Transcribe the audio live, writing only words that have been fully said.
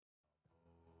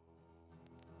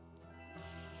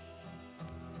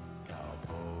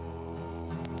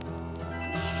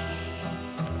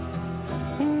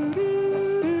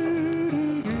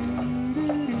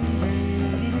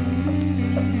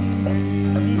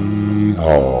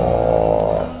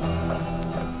Oh,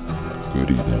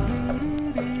 good evening,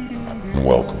 and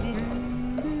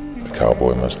welcome to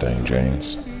Cowboy Mustang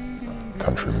Jane's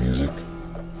Country Music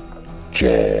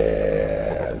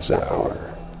Jazz Hour.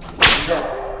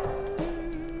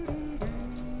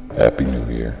 Happy New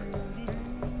Year,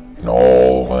 and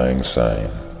Awd Lang Say'n.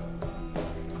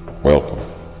 Welcome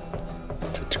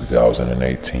to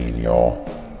 2018, y'all.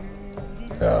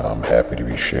 I'm happy to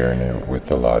be sharing it with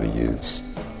a lot of yous.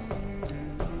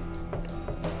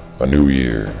 A new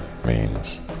year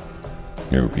means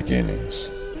new beginnings,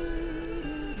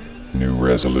 new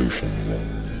resolutions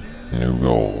and new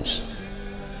goals,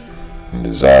 and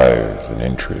desires and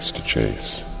interests to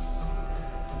chase,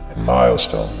 and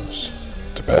milestones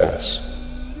to pass.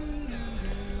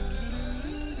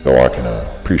 Though I can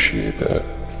appreciate that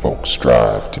folks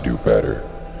strive to do better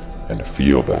and to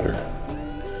feel better,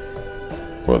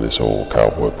 well, this old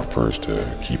cowboy prefers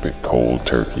to keep it cold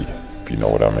turkey, if you know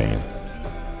what I mean.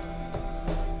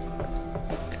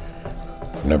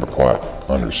 I've never quite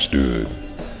understood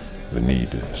the need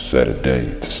to set a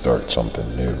date to start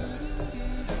something new.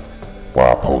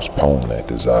 Why postpone that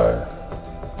desire?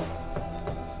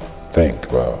 Think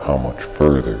about how much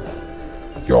further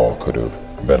y'all could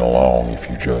have been along if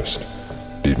you just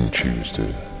didn't choose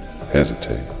to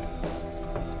hesitate.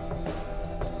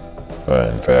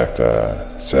 In fact,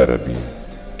 I said I'd be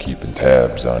keeping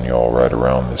tabs on y'all right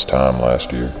around this time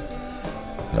last year,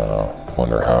 and I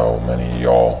wonder how many of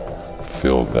y'all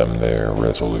fulfilled them their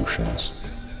resolutions.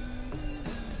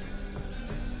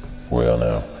 Well,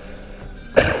 now,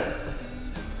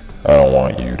 I don't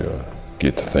want you to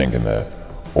get to thinking that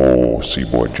old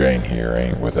Seaboy Jane here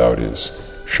ain't without his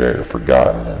share of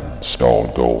forgotten and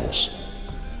stalled goals,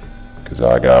 'cause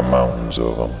I got mountains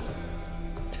of them.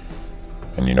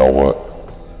 And you know what?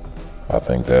 I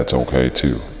think that's okay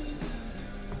too.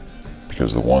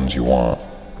 Because the ones you want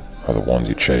are the ones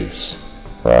you chase,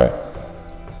 right?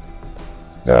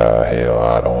 Hell,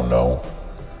 I don't know.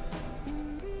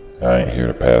 I ain't here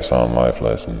to pass on life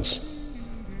lessons.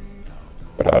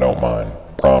 But I don't mind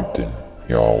prompting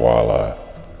y'all while I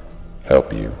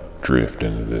help you drift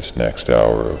into this next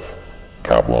hour of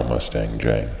Cowboy Mustang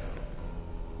Jane.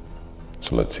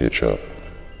 So let's hitch up.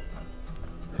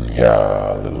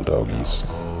 Yeah, little doggies.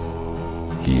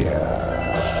 Yeah.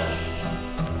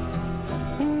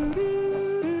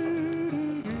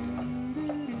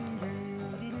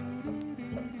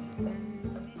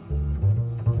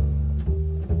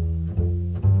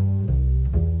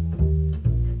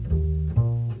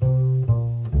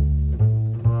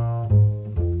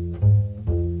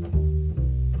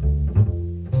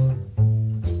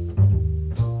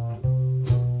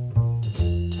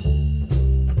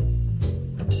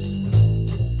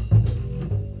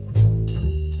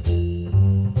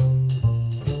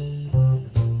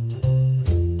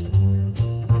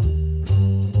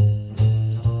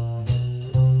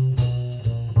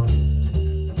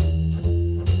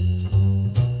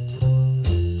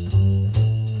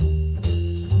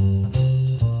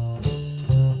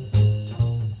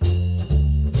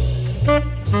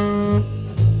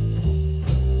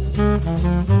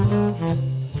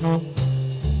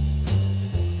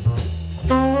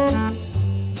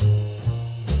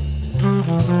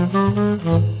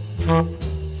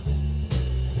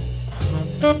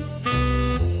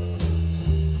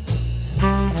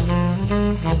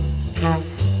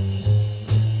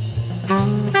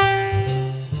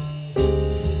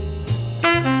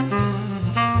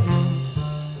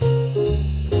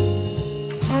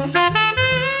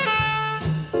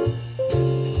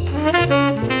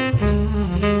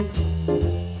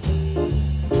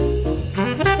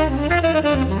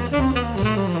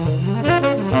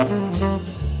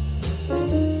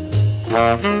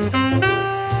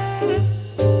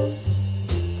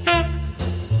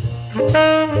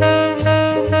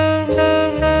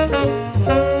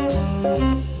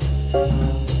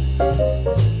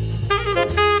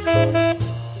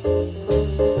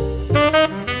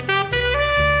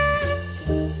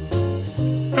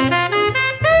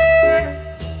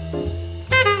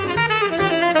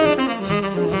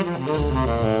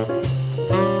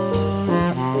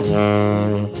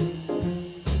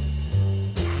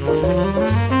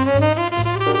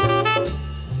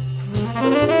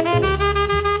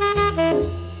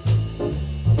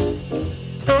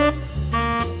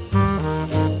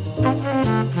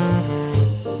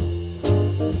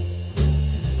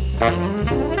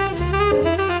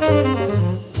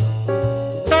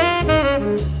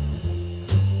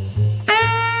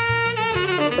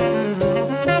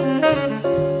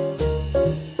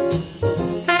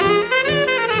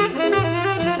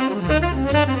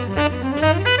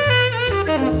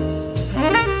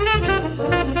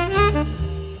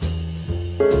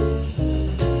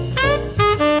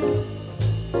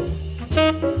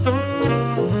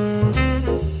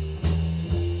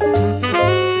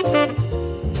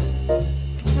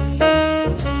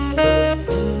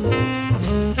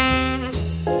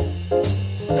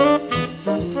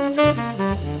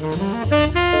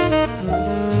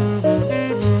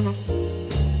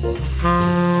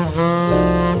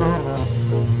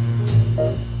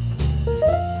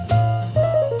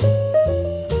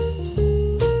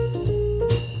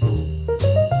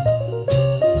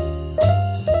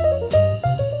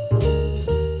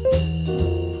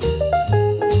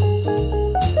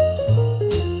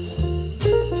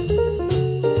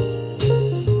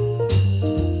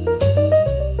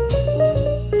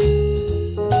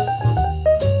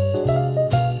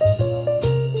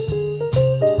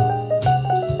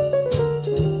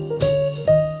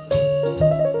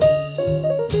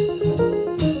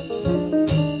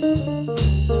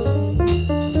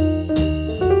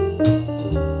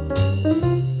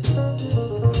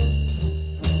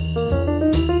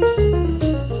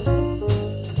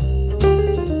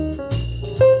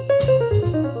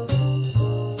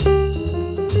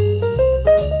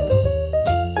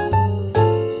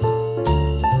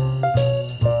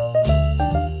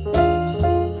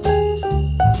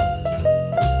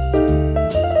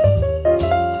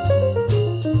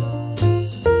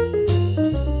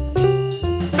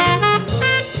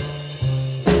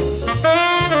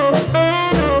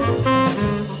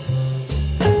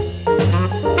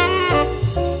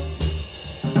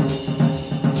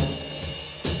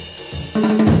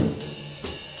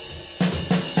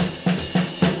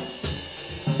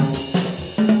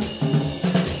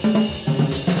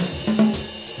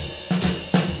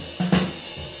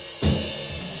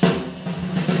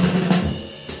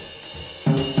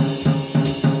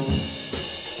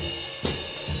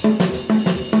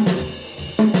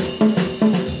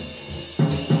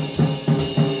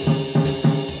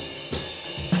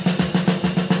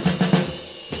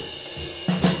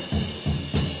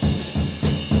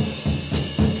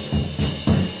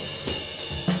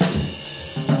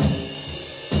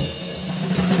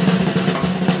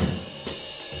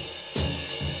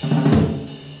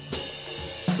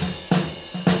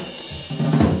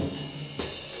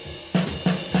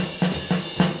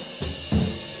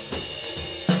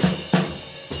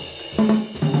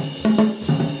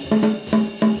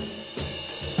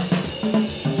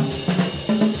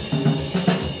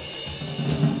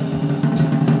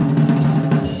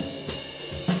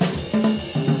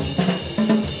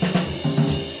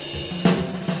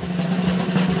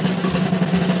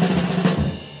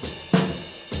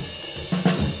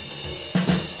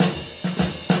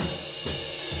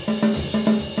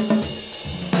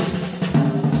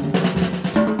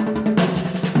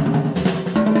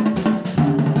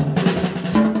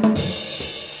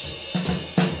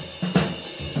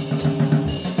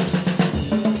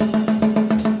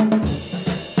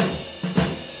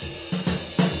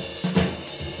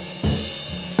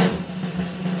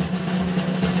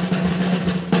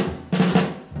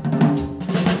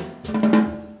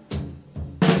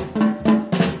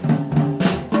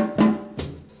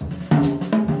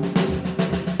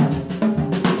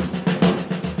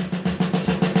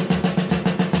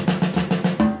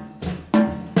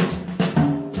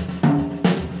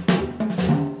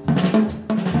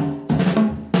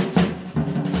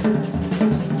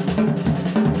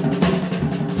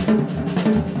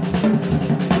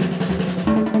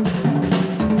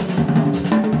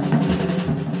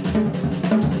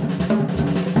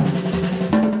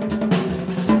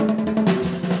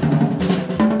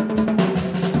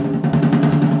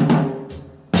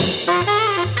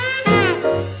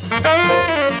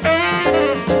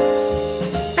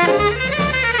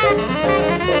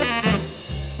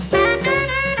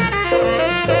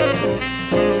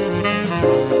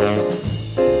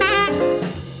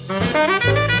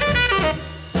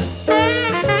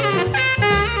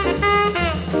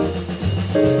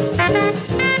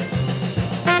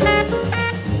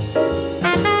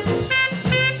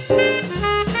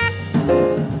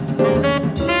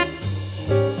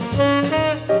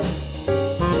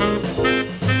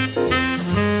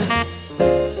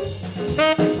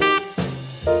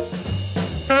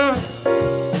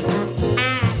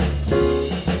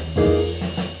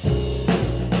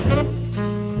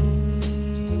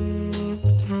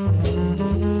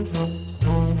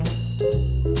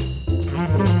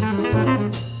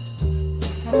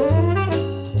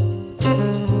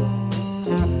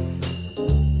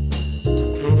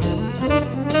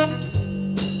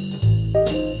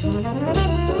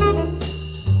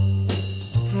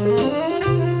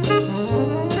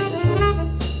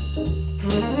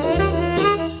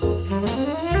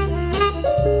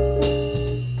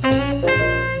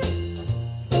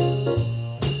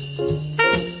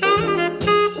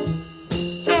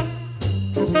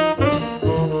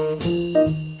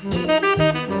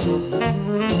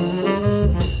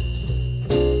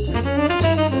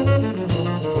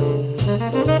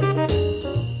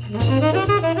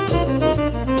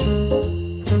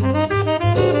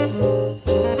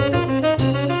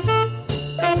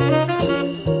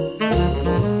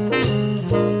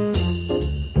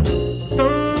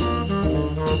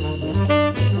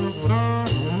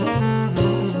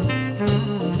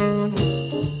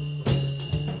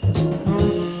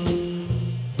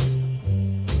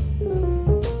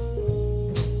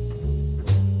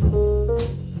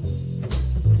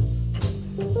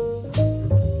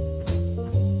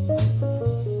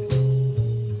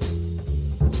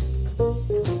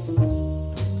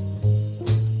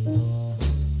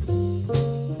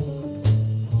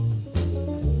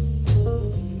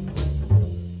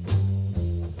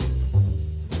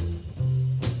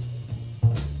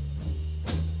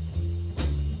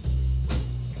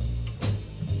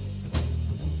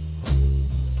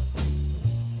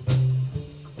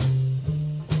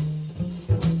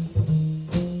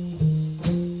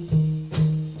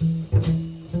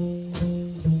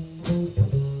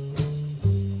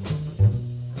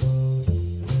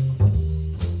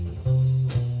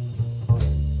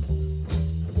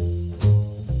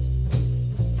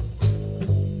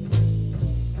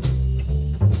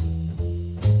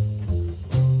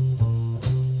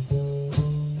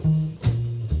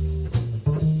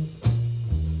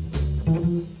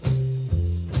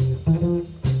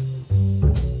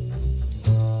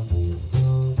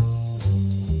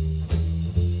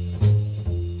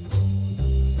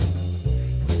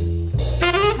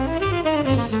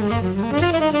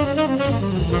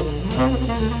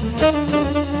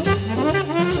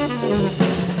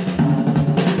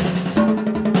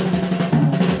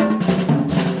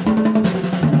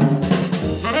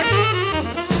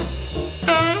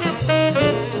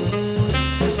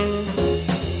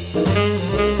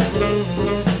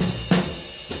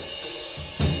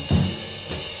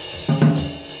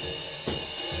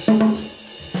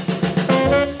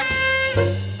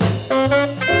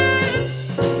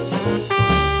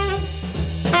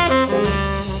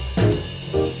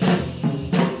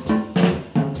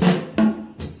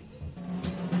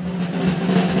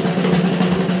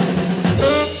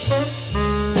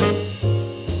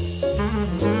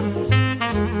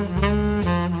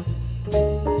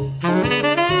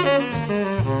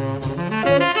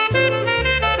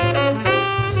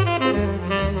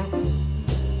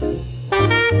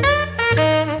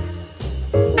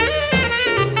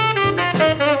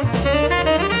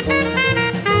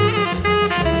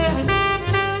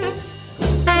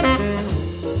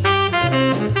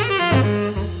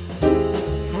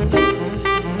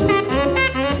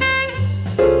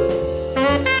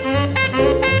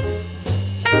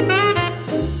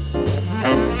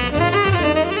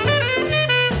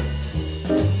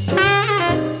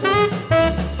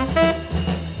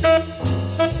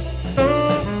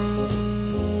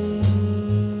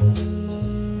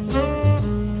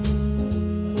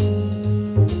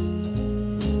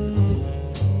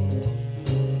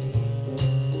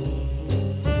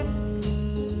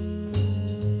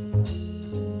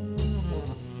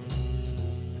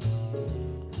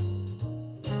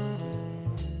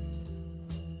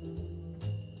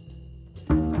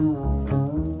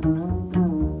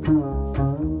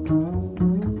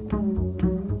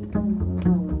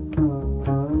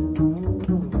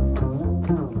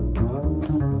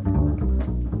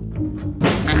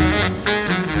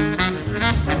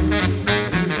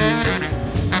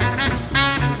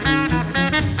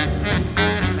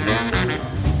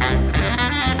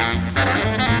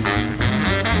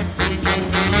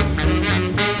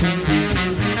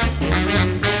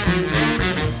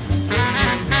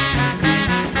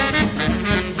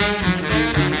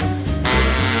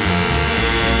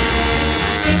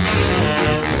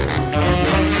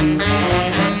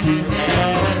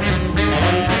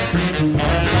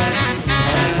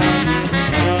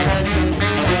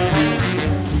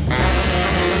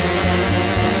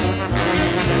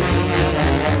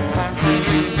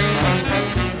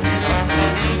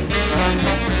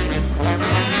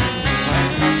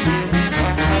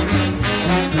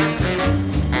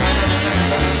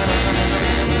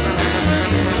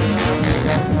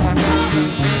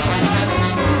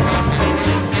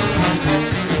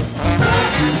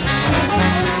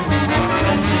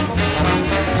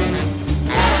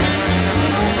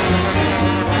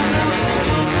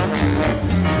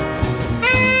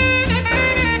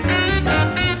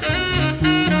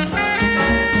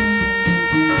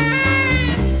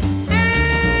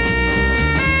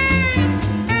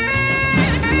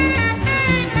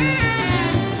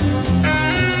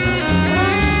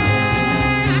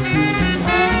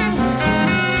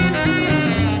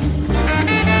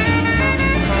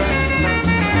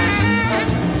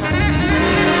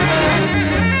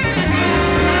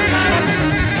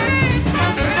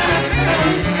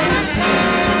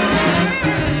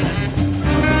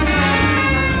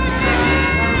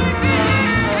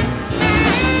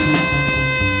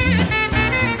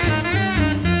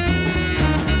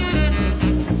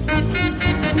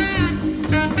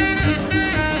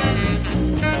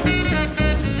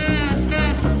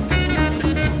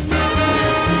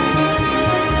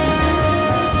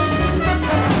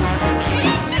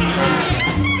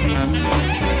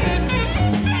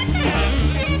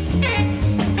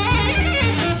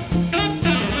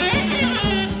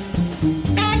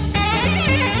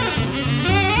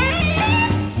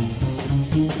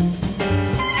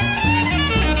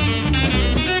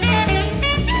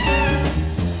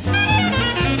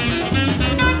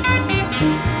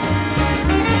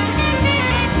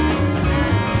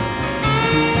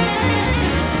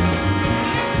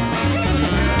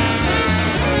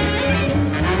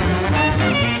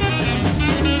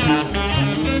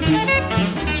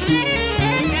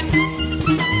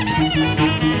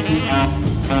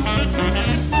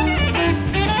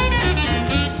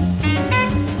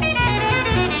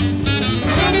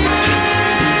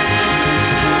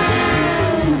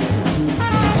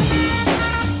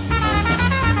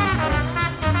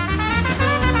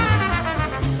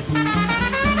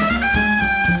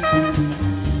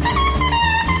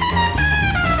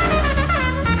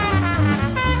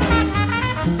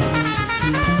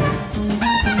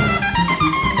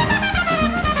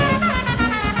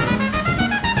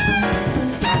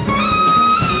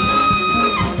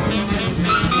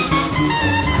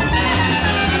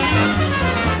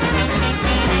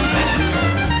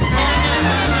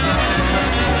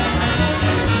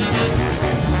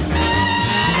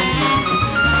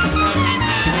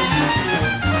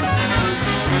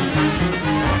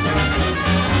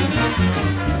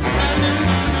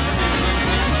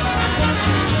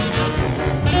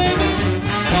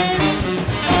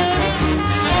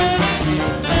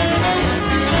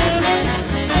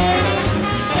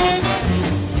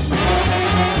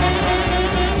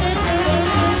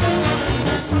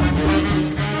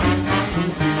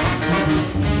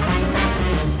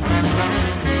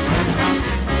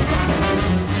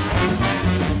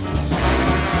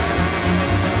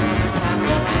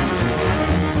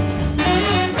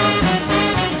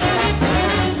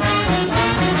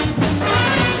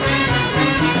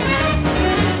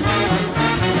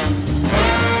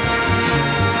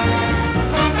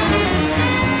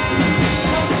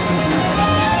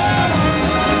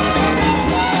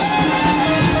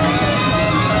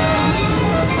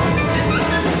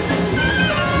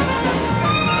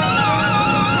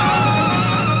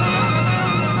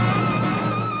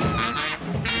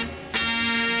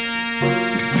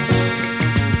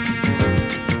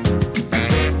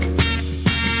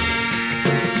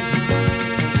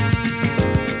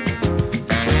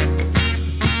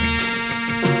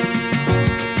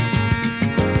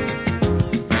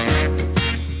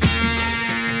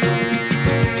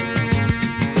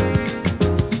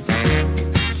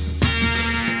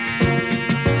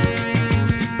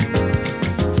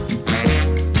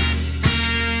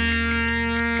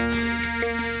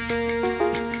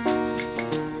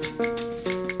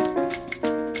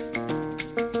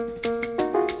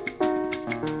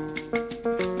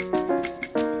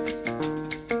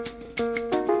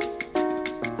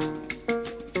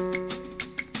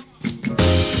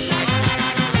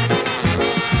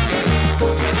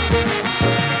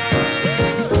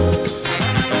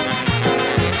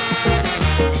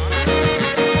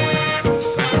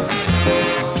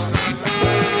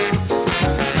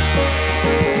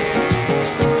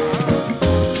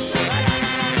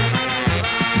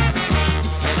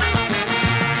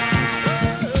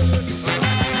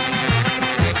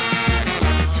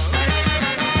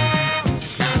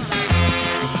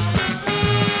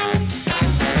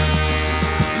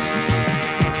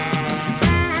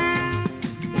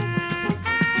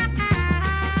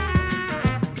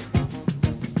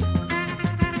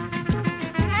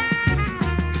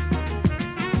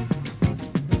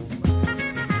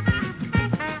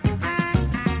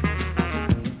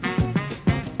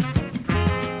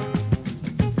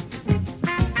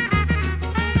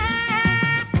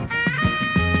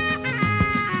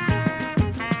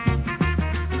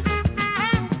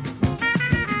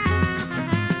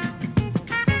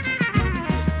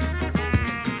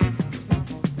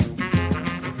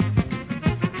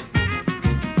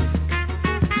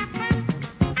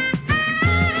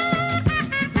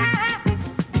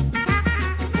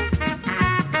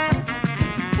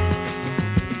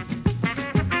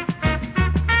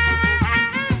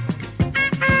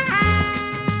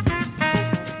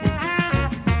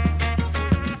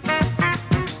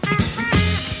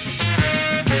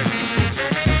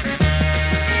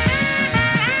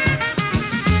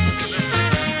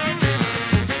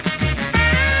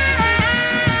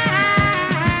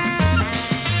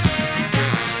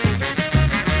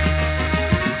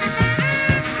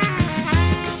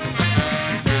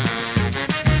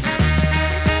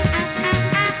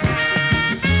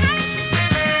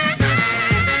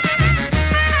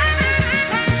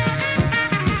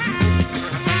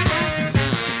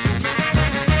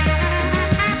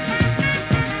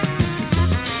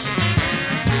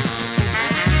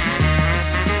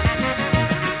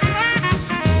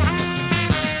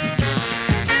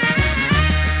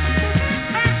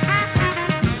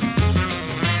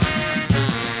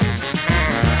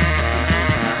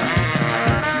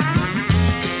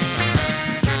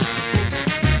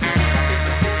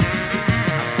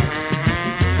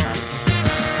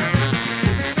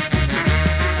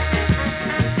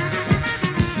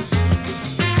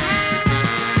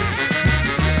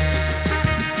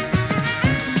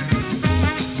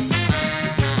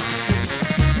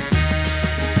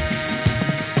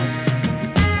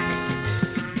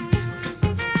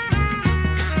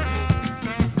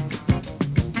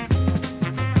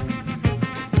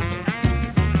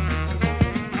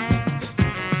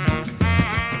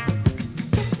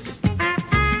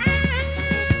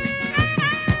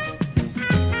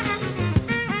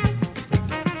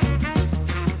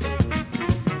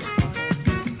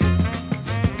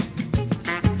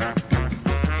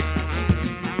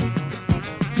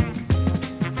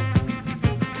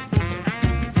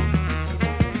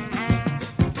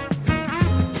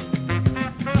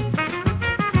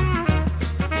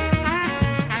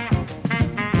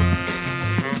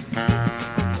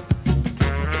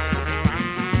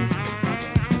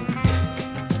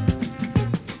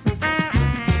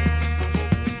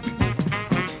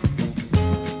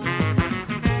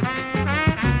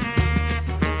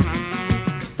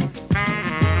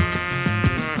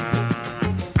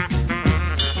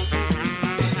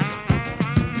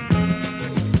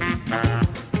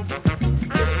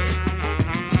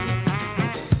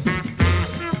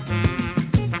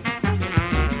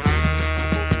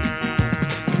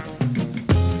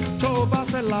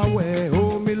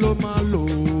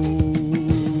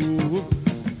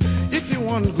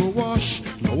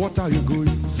 water you go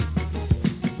use.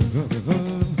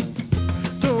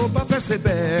 To ba fẹ́ ṣe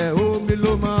bẹ́ẹ̀ omi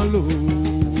ló máa lò.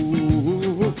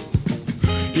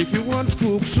 If you want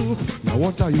cook soup, na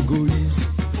water you go use.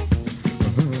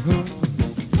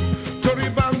 Torí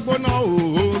bá ń gbóná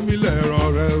omi lẹ̀rọ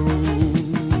rẹ o.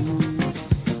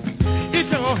 If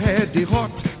your head dey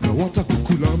hot, na water go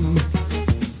cool am.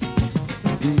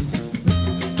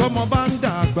 Tọmọ bá ń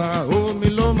dàgbà omi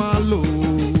ló máa lò.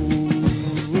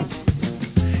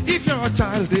 If your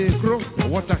child dey grow, na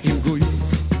water him go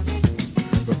use.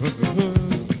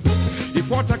 If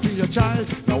water kill your child,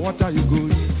 na water you go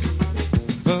use.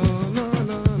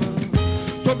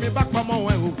 Tómi bá pamọ́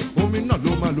ẹ o, omi náà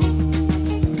ló máa lò.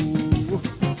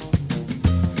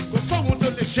 Kò sóhun tó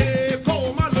lè ṣe kó o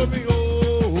má lómi o.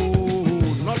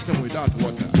 Nothing without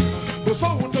water. Kò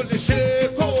sóhun tó lè ṣe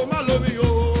kó o má lómi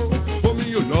o. Omi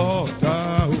yóò lọ́ọ̀ta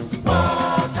o.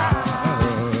 Water,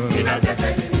 you don't get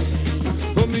any.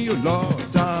 Omi yóò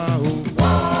lọ́ọ̀ta o.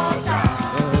 Water,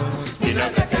 you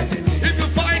don't get any. If you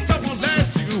fight them unless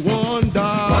you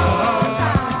wonder.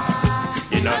 Water,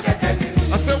 you don't get any.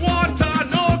 I say water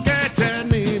no get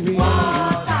enemy.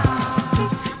 Water,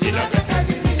 you don't get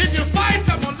any. If you fight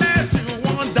them unless you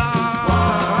wonder.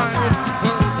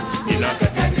 You don't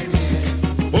get any.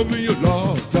 Omi yóò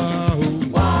lọ́ọ̀ta o.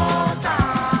 Water,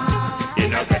 you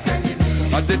don't get any.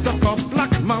 And they talk of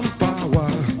black man power.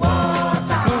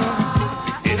 Water,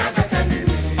 you don't get any.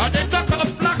 And they talk of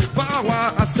black power.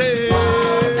 I say,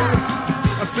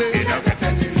 You don't get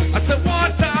any. I say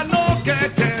water no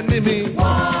get enemy.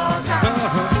 Water,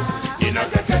 you don't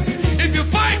get any. If you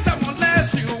fight them unless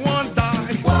you won't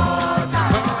die. Water,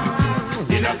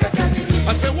 you don't get any.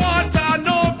 I say water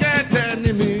no get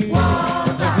enemy.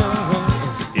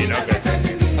 You don't get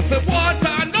any. I say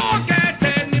water no get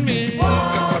enemy.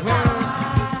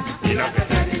 You don't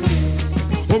get any.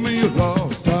 Omi yóò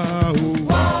lọ́ọ̀ta o.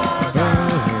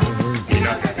 You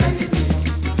don't get any.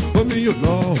 Omi yóò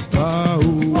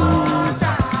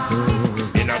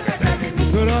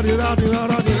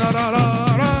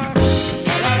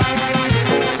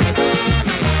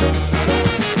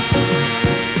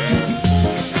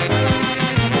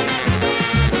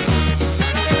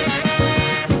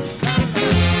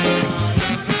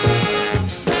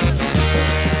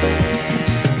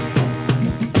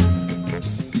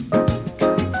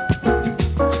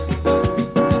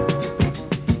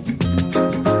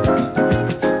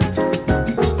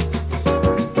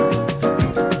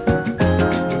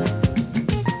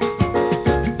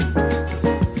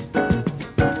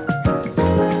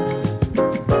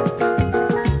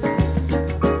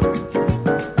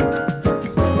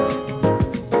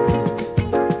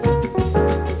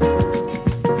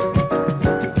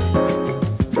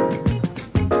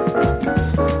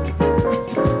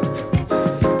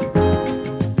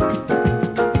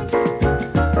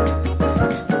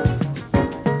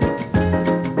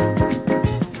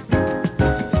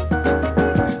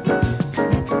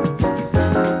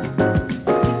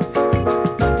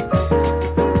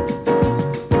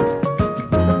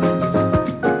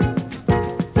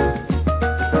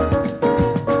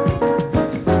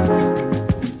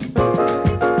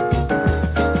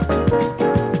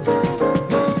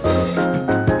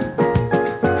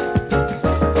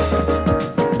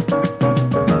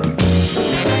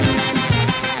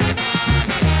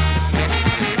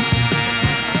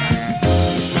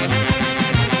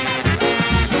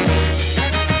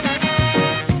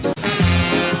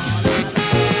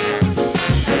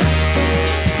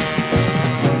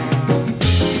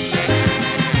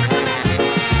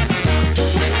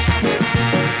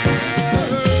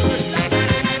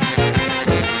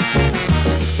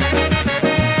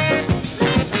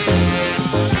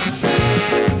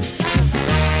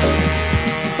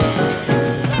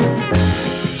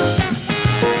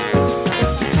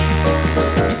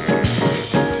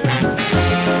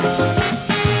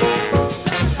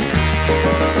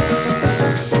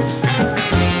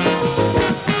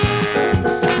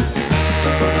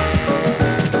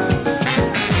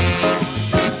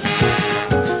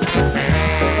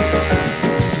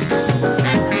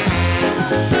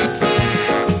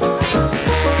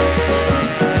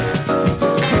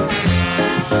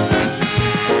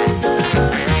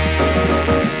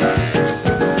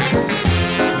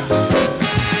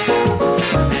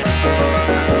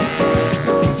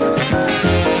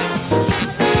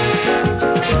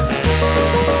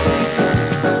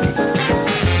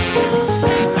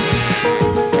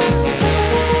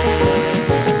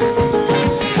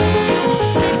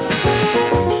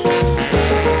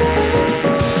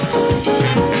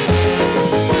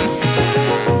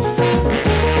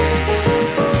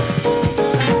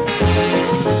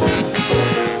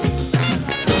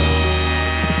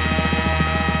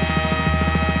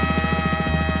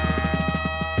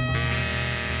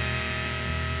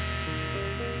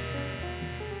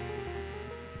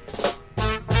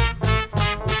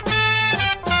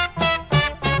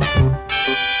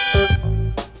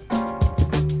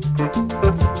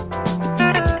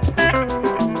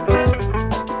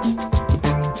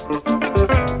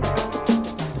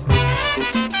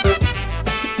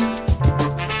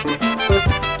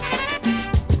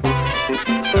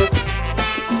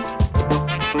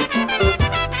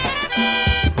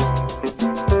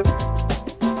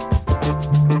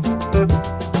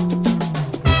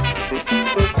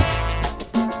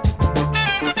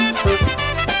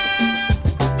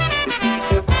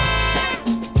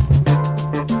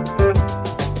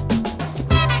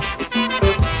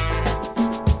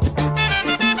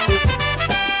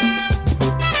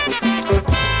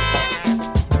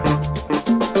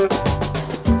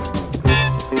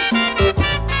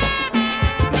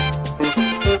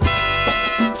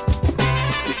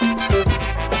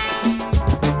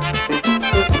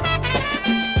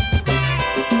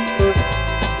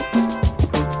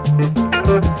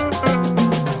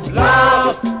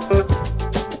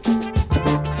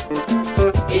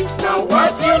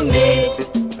you need.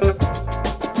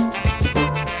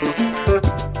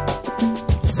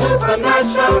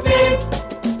 Supernatural thing.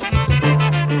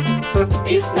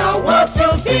 It's not what you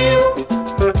feel.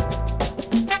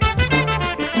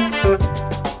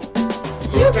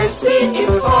 You can see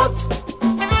in thoughts.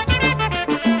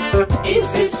 Is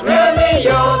this really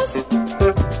yours?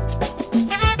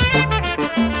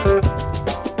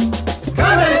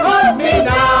 Come and hold me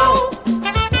now.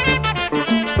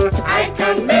 I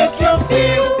can make you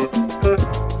feel.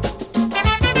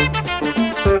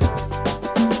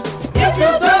 If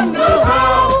you don't know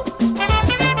how,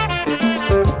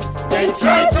 then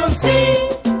try to see.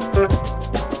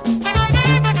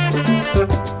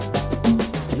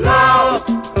 Love,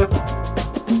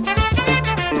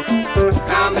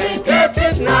 come and get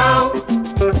it now.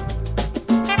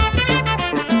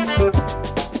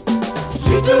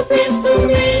 You do things to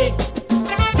me,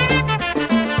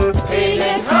 pain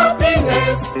and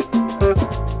happiness.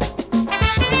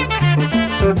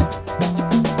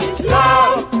 It's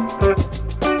love.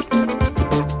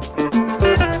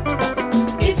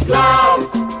 It's love.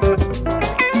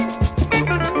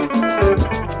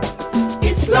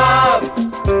 It's love.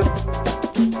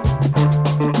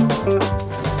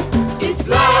 It's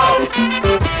love.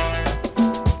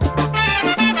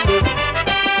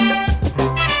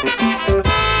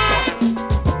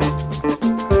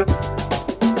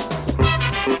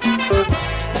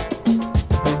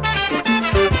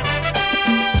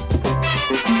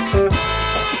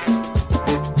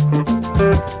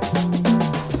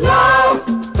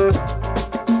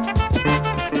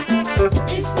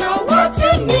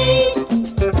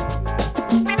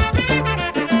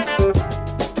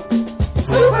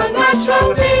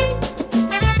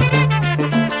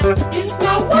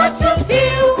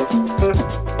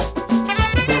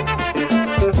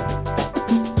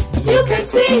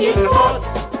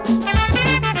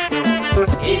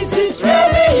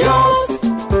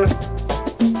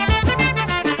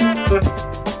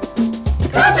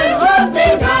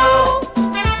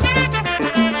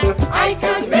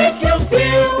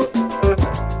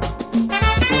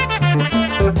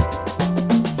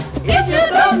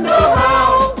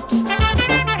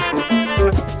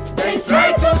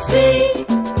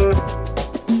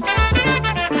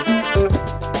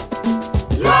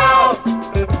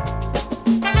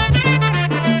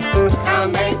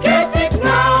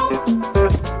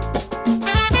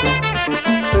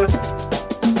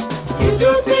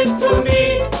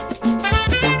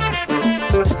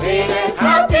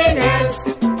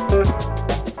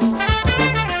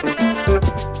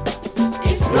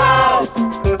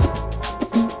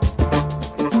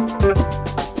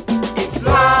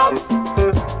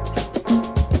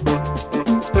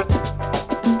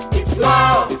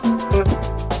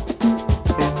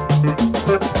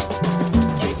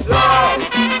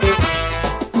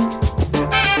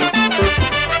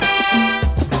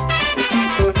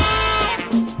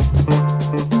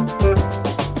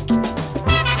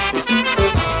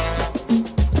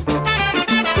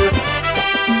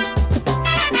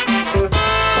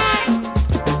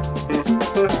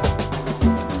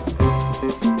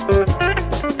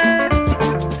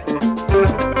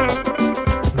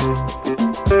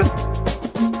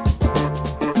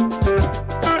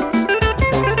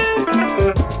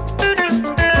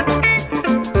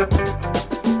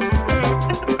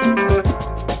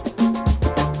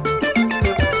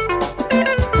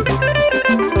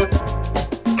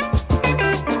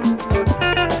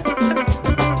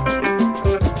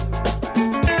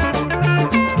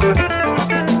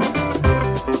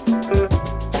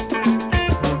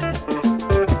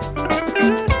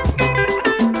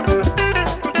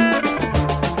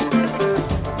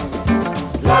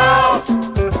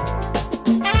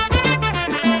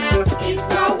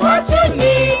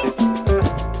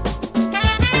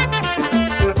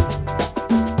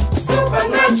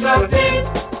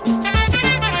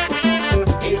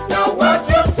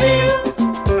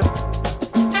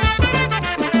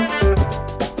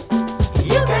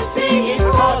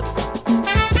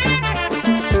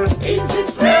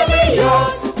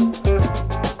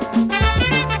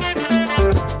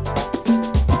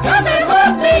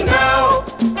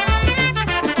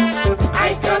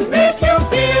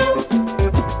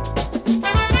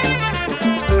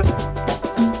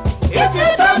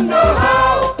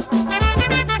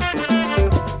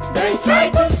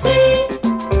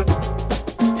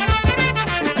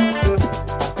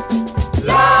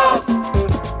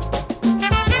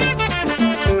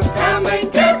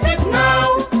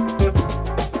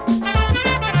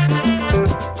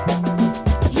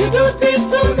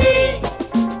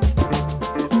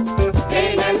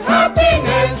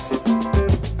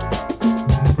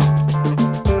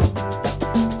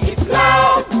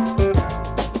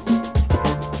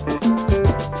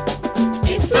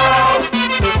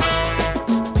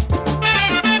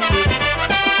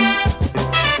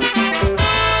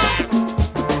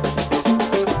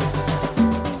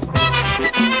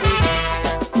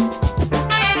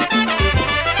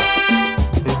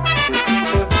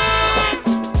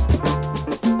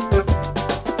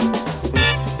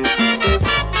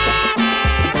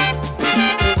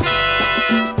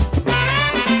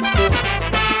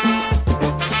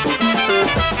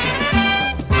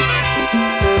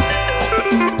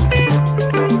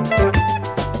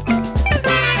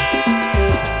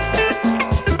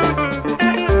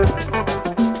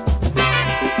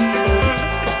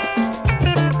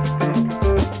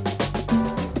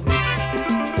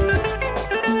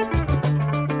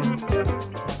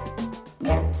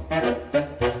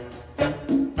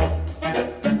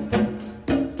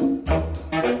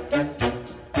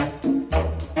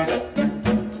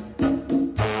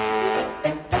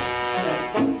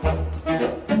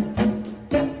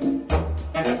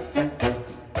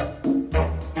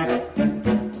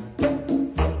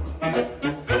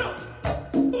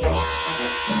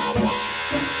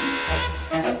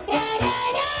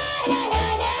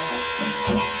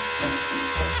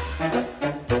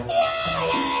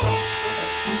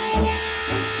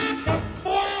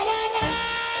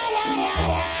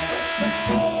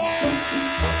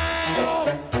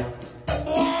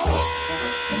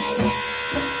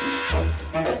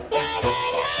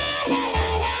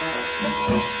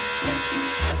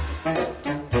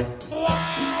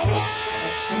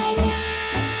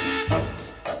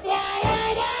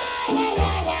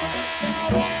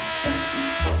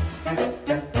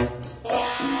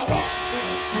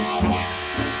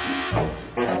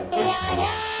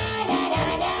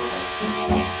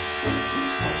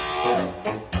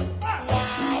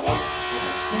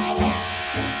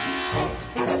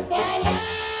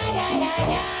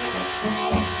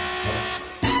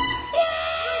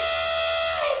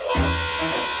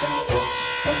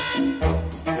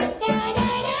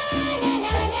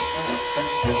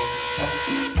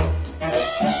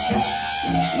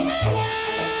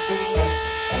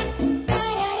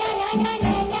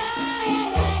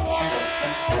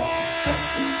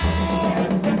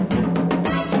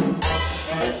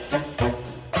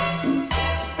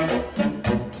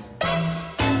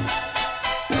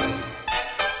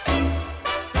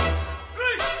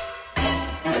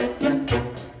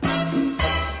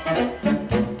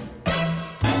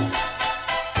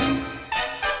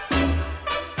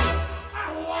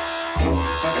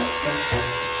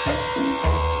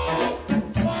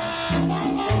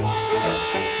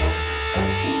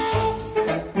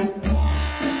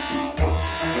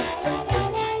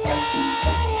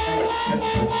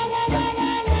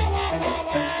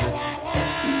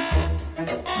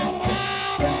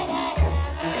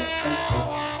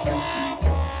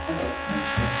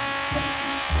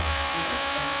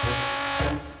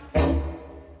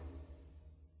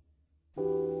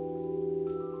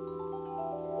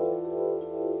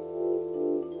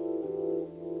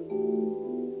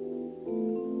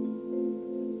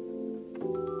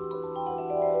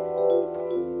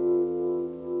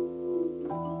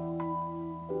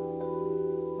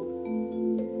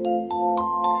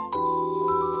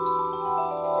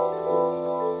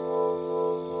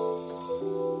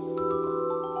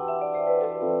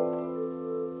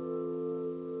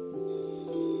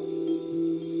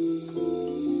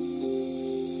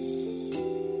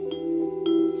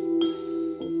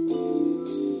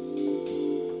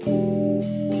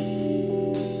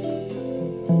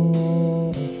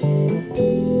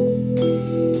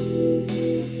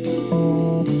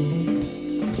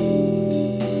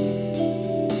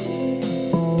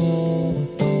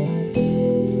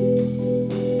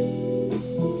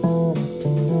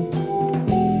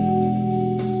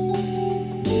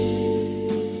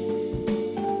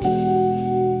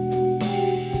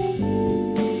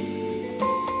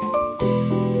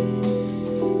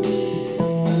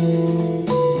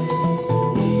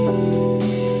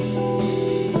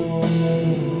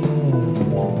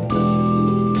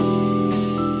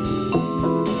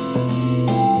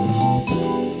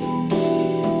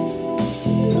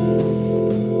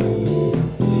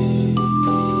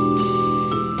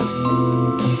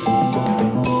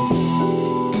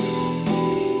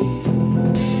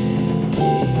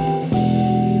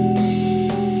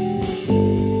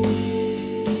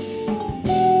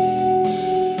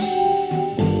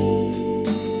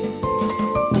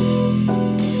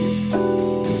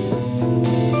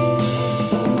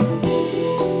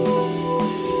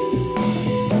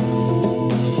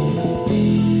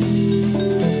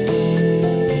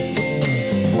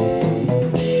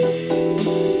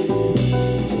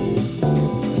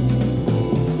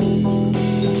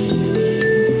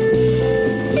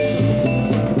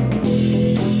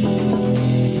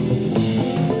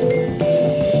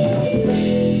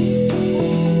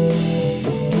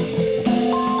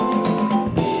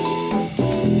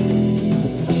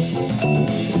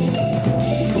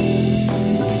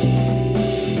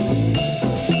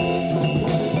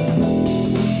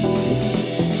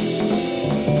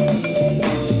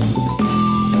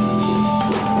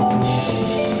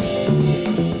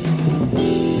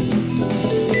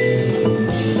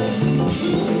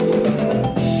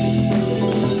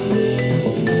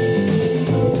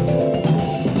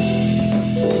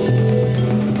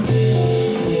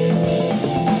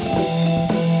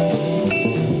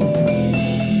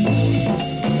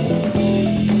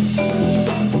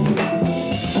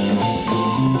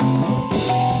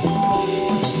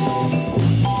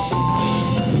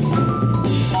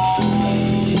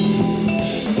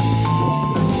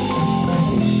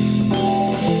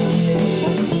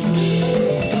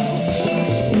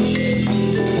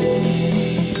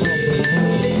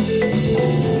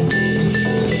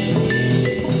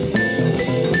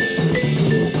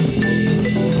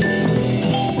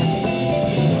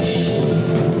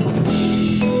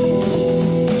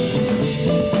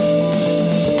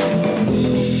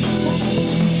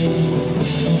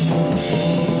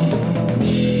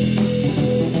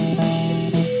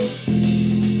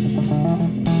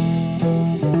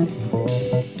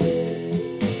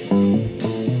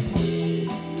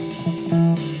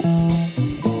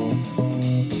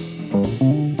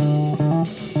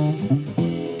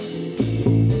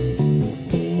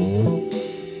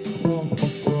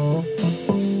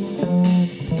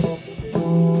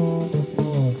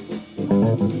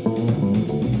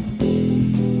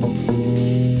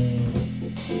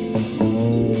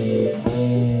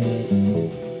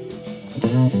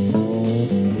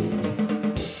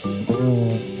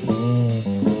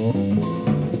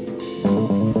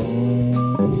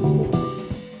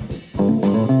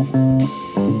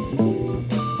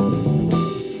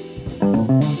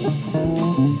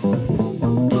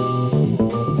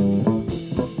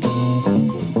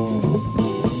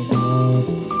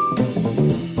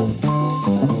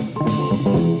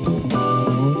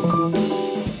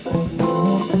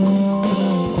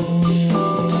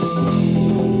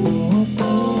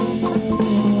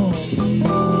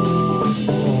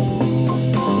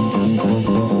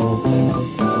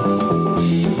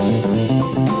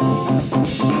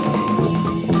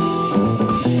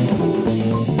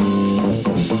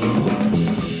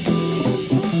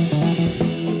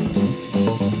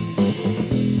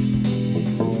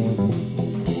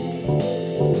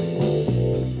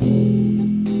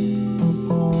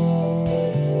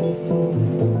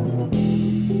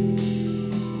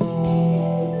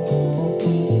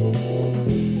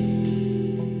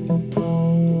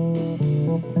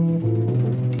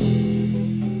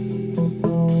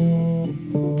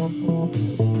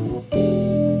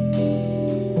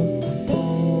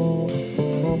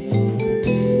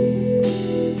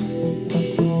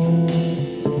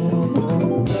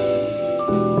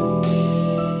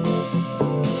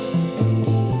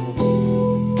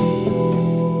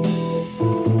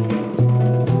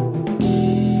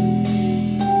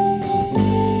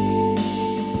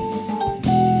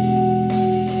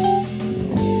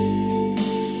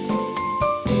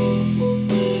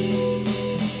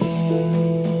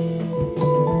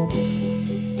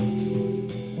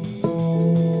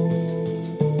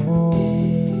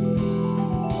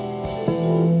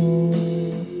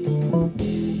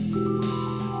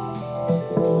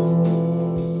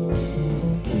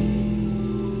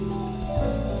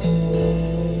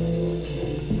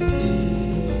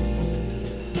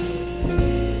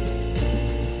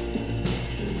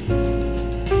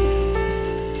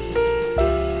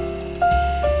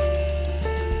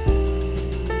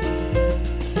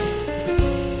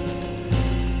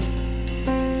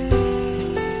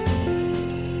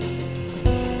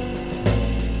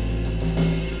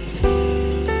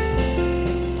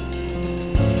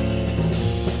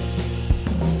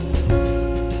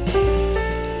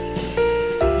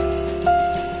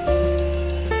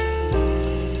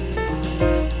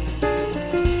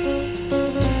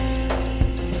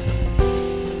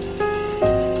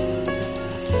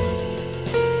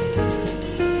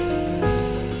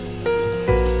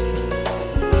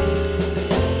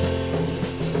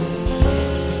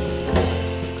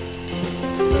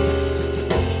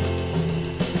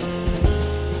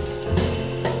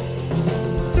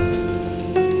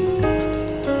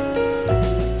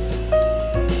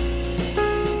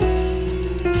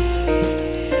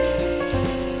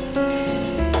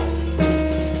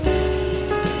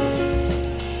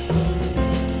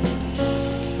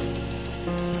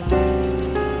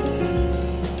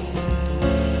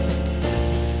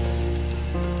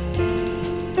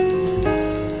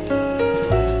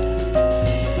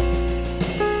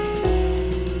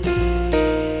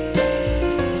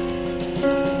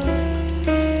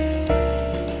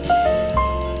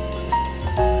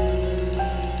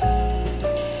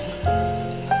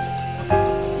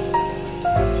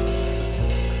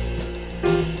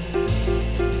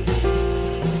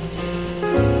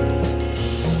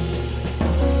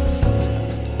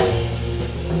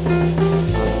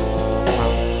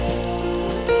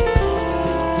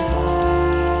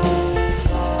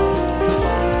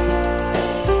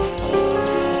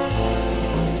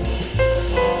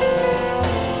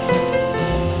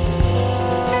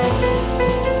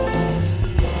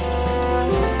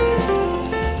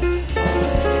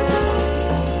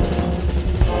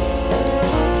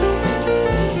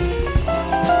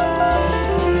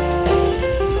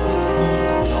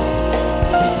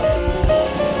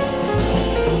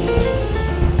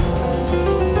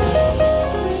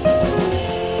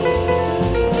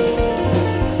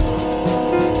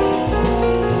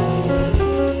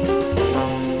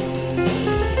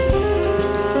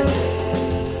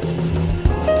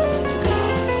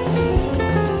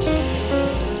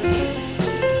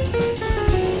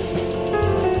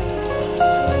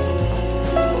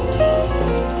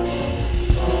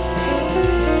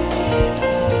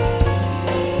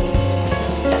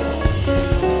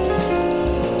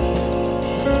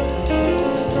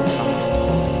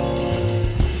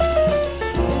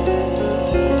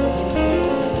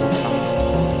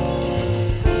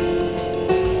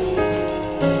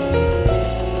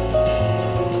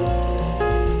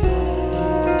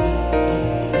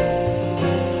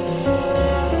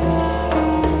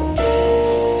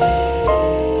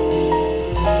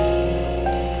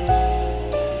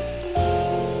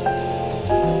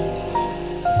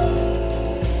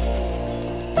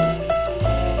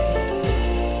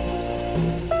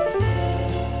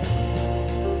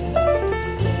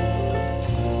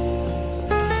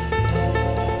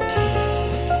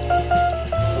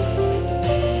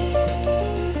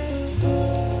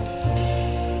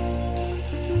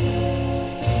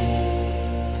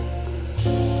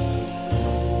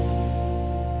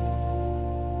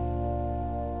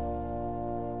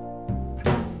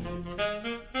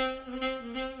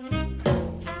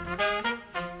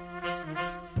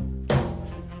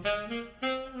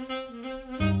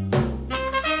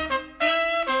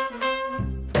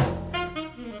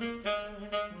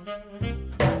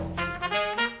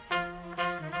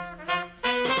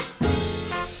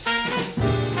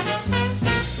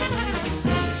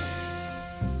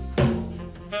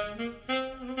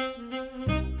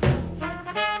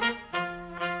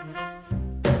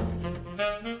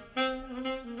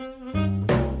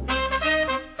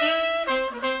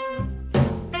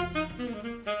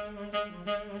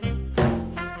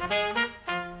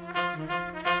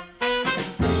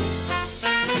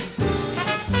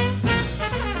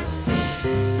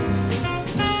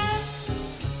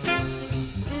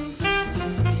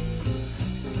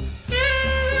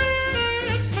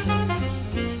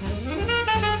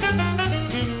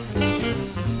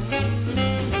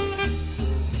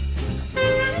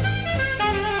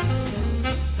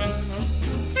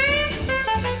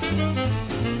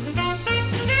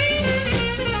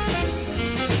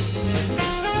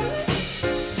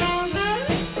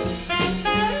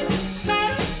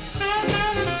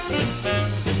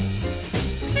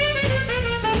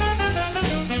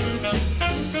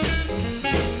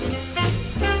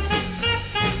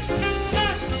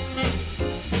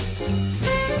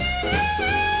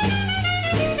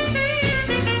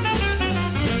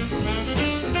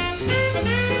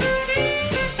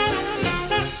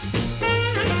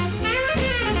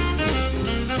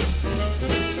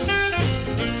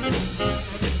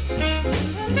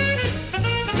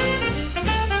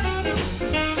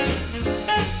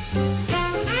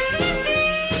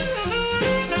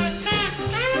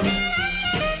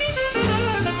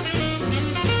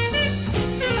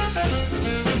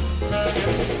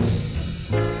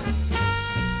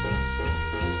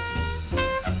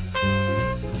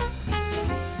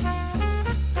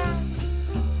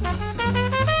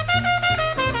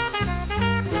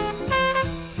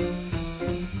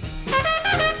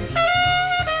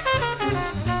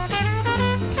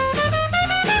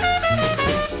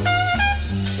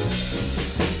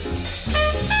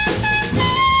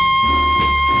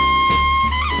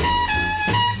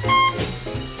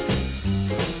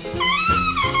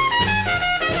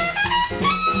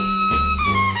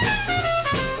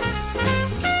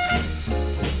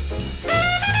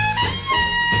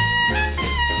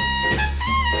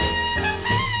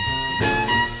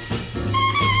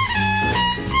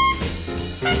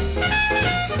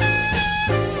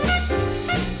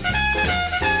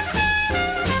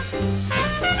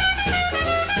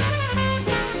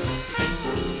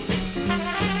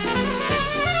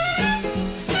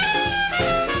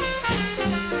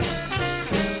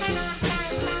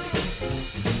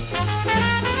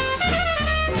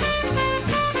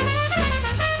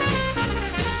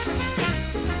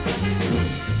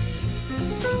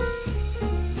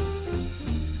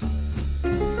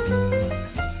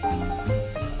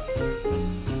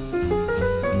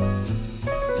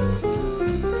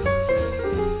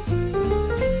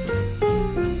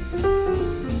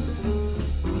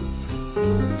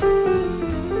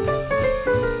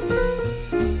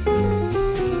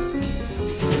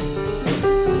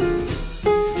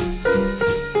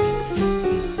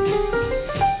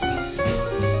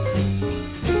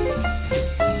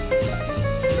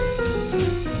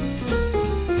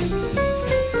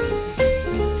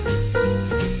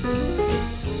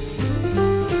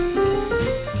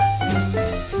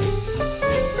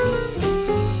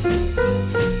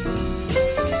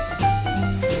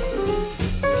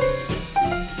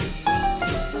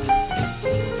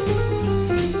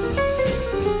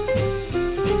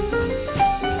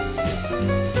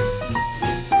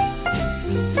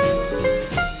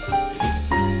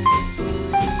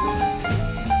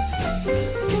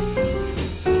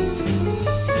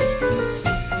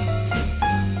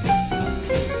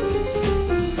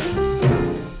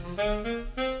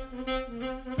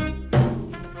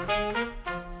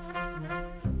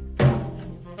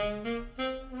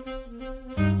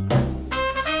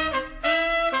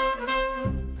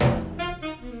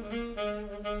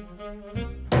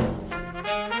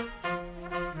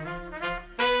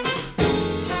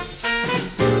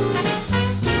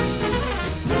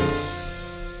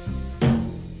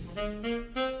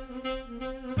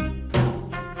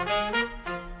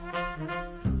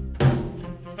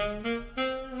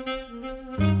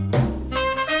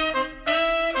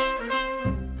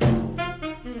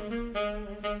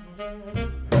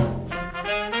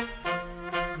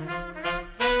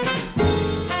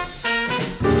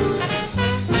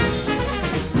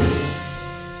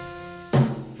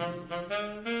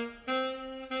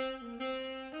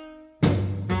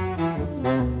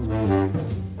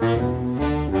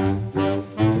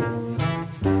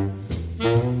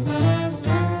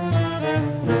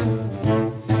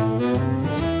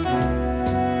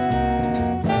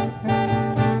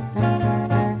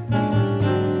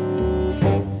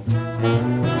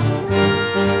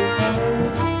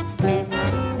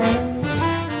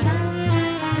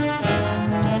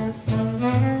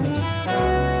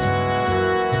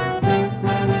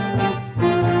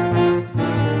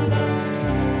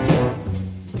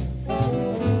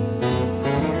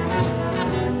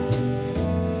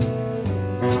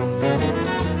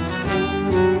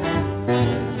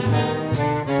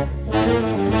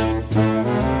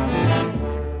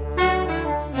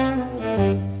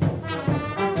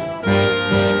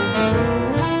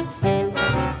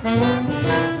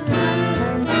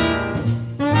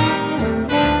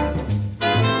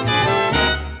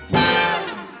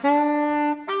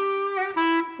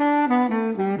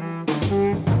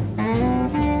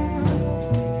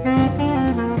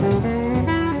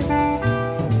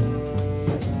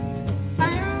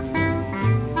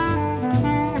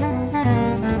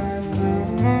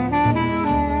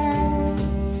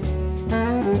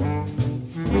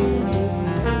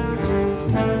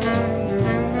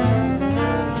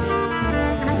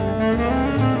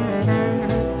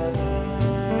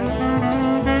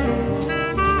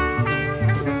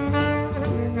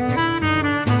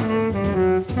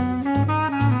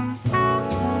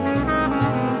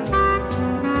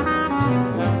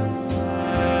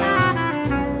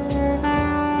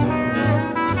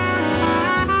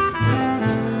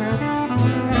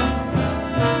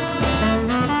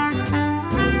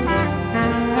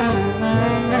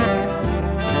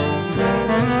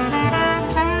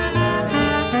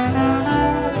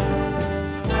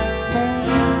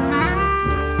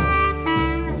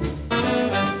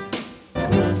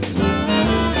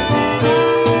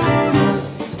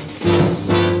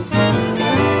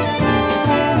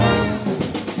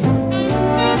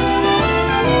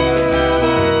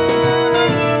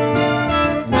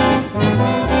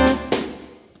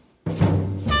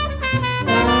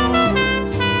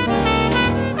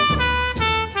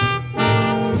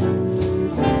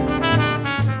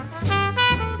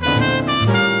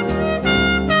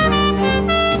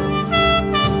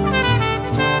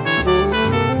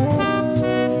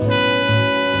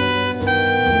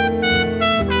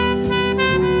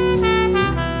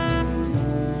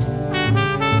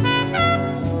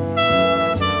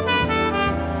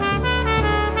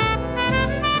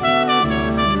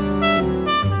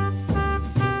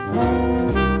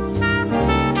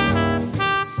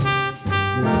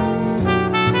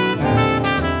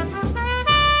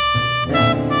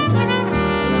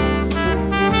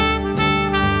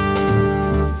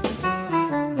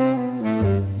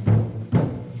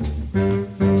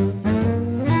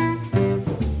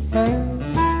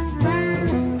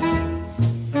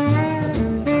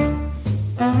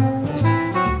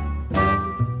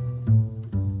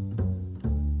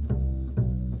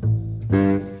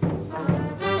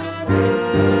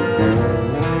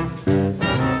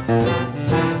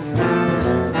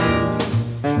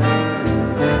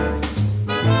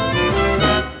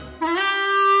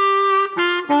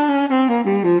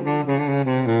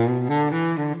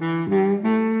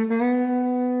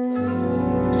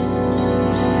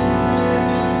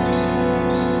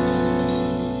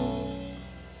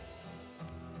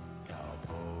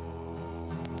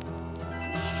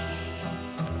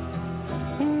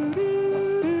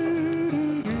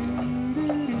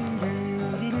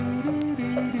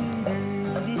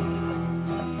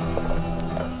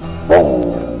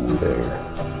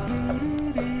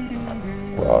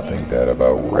 I think that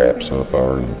about wraps up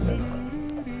our evening.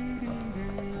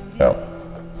 Now,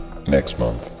 next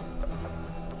month,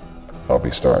 I'll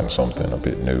be starting something a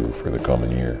bit new for the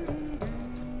coming year.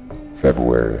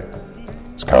 February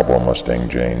is Cowboy Mustang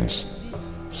Jane's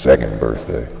second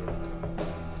birthday,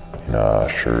 and I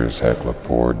sure as heck look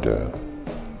forward to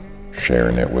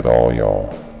sharing it with all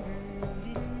y'all.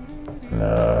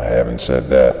 Now, having said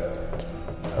that,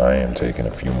 I am taking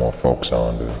a few more folks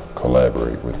on to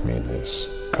collaborate with me this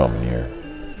coming year.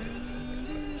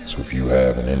 So if you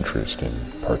have an interest in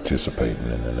participating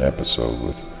in an episode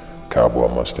with Cowboy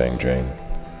Mustang Jane,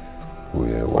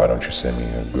 well, why don't you send me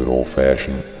a good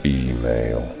old-fashioned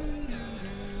email?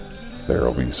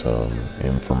 There'll be some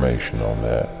information on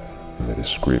that in the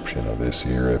description of this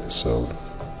here episode.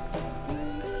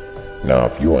 Now,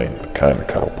 if you ain't the kind of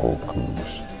cowpoke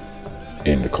who's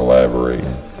into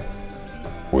collaborating,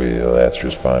 well, that's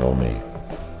just fine with me.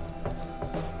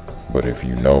 But if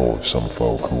you know of some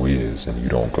folk who is, and you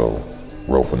don't go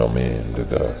roping them into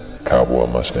the Cowboy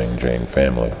Mustang Jane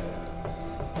family,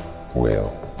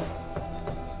 well,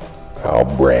 I'll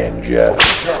brand ya.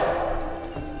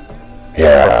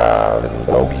 Yeah, little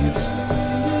doggies.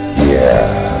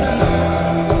 Yeah.